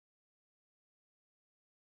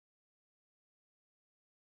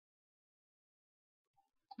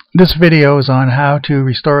This video is on how to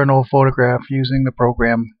restore an old photograph using the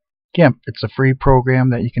program Gimp. It's a free program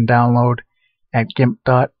that you can download at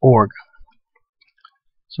gimp.org.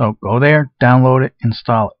 So go there, download it,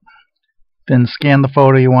 install it. Then scan the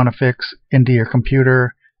photo you want to fix into your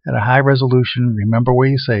computer at a high resolution. Remember where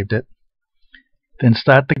you saved it. Then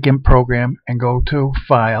start the Gimp program and go to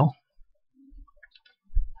File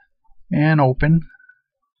and Open.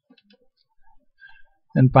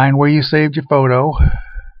 Then find where you saved your photo.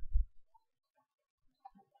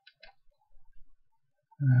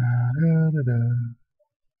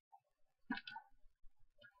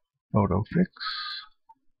 Photo fix.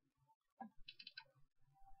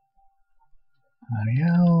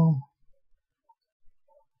 Audio.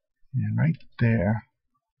 And right there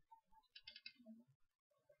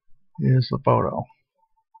is the photo.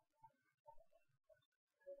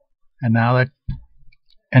 And now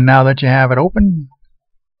that you have it open,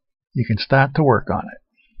 you can start to work on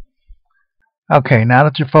it. Okay, now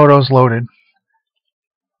that your photo's loaded,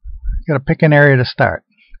 you got to pick an area to start.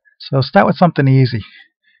 So start with something easy.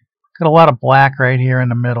 Got a lot of black right here in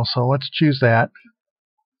the middle, so let's choose that.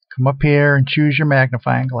 Come up here and choose your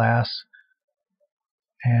magnifying glass,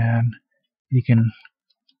 and you can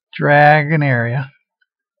drag an area.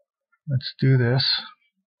 Let's do this.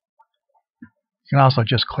 You can also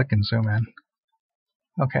just click and zoom in.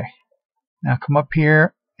 Okay, now come up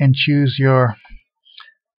here and choose your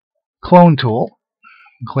clone tool.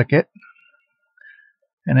 Click it.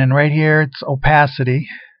 And then right here it's opacity,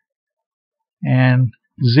 and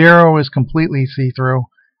 0 is completely see-through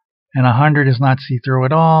and 100 is not see-through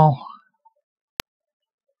at all.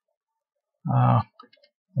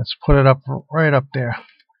 Let's put it up right up there.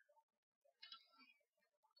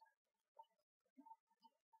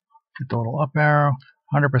 Hit the little up arrow,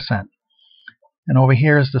 100%. And over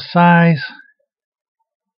here is the size,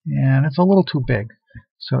 and it's a little too big.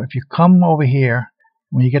 So if you come over here,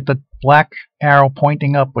 when you get the black arrow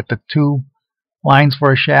pointing up with the 2 lines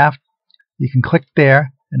for a shaft, you can click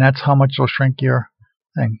there, and that's how much it'll shrink your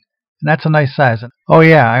thing. And that's a nice size. Oh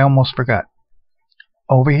yeah, I almost forgot.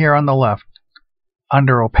 Over here on the left,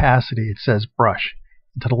 under opacity, it says brush.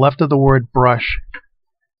 And to the left of the word brush,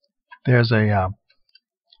 there's a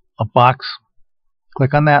box.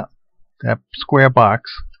 Click on that square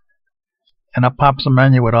box, and up pops a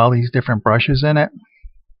menu with all these different brushes in it.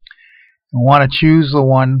 You want to choose the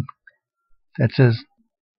one that says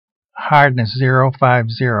hardness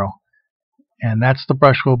 050, and that's the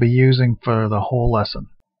brush we'll be using for the whole lesson.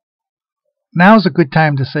 Now is a good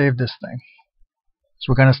time to save this thing. So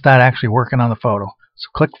we're going to start actually working on the photo. So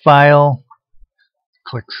click File,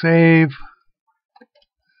 click Save,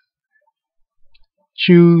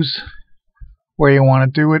 choose where you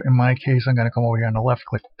want to do it. In my case, I'm going to come over here on the left,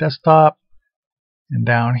 click Desktop, and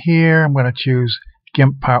down here I'm going to choose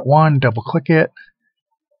Gimp Part 1, double click it,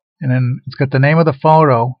 and then it's got the name of the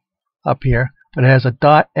photo up here, but it has a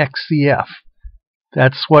 .xcf.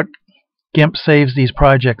 That's what Gimp saves these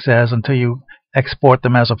projects as until you export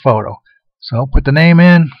them as a photo. So put the name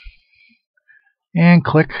in and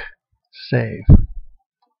click Save.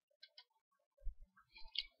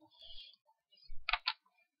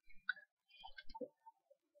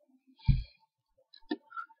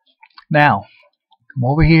 Now come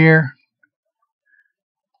over here,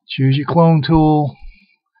 choose your clone tool,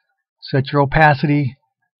 set your opacity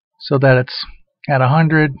so that it's at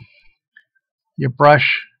 100. Your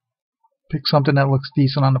brush, pick something that looks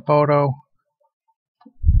decent on the photo,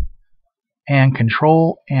 and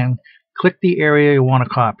Control and click the area you want to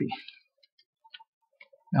copy.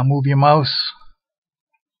 Now move your mouse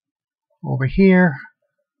over here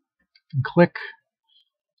and click,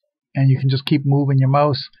 and you can just keep moving your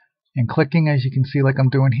mouse and clicking, as you can see like I'm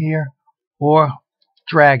doing here, or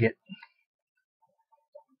drag it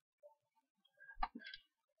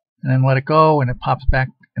and then let it go and it pops back,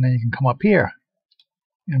 and then you can come up here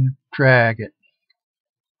and drag it,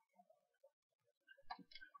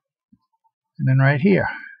 and then right here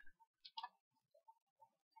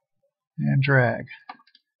and drag,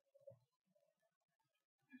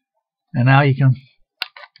 and now you can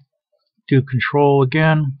do Control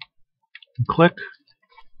again and click.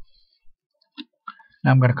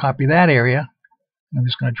 Now I'm going to copy that area. I'm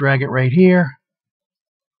just going to drag it right here.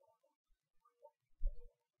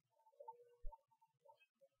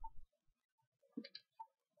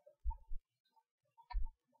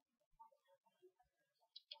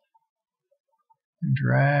 And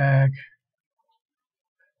drag.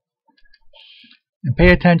 And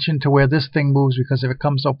pay attention to where this thing moves, because if it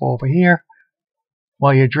comes up over here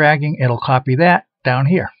while you're dragging, it'll copy that down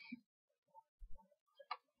here.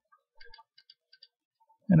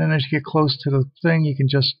 And then as you get close to the thing, you can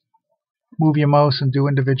just move your mouse and do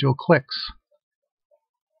individual clicks.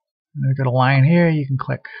 And you've got a line here, you can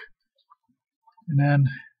click. And then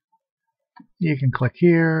you can click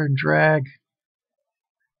here and drag.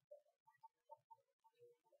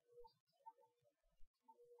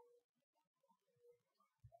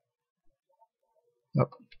 Oh,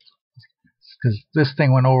 because this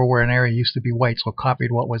thing went over where an area used to be white, so it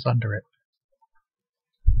copied what was under it.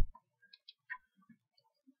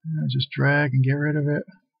 Just drag and get rid of it.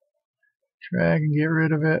 Drag and get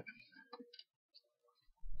rid of it.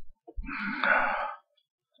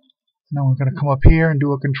 Now we're going to come up here and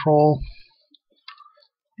do a control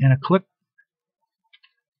and a click.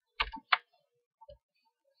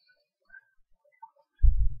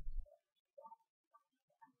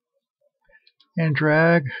 And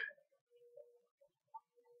drag.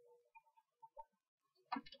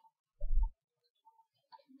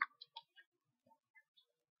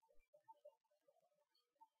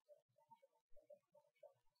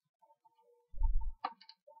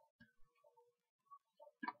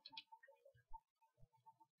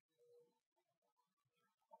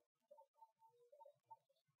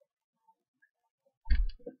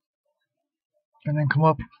 And then come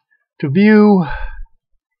up to view,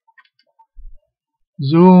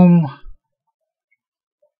 zoom,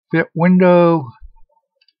 fit window,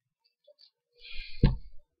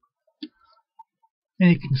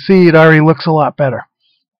 and you can see it already looks a lot better.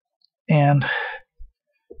 And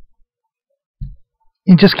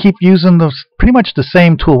you just keep using those, pretty much the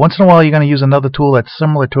same tool. Once in a while you're going to use another tool that's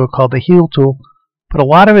similar to it called the heal tool, but a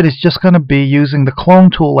lot of it is just going to be using the clone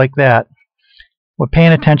tool like that. We're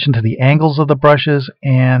paying attention to the angles of the brushes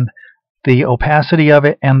and the opacity of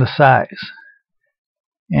it and the size.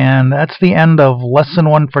 And that's the end of lesson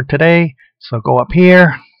 1 for today. So go up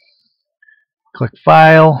here, click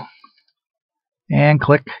File, and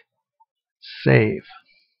click Save.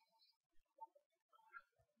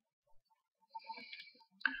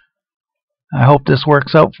 I hope this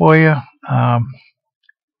works out for you.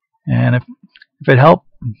 And if it helped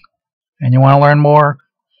and you want to learn more,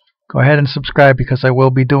 go ahead and subscribe, because I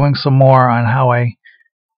will be doing some more on how I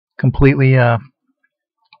completely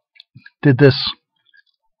did this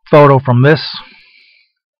photo from this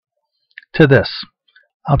to this.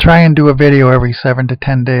 I'll try and do a video every 7 to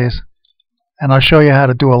 10 days, and I'll show you how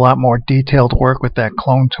to do a lot more detailed work with that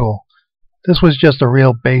clone tool. This was just a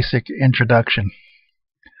real basic introduction.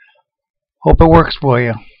 Hope it works for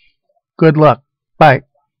you. Good luck. Bye.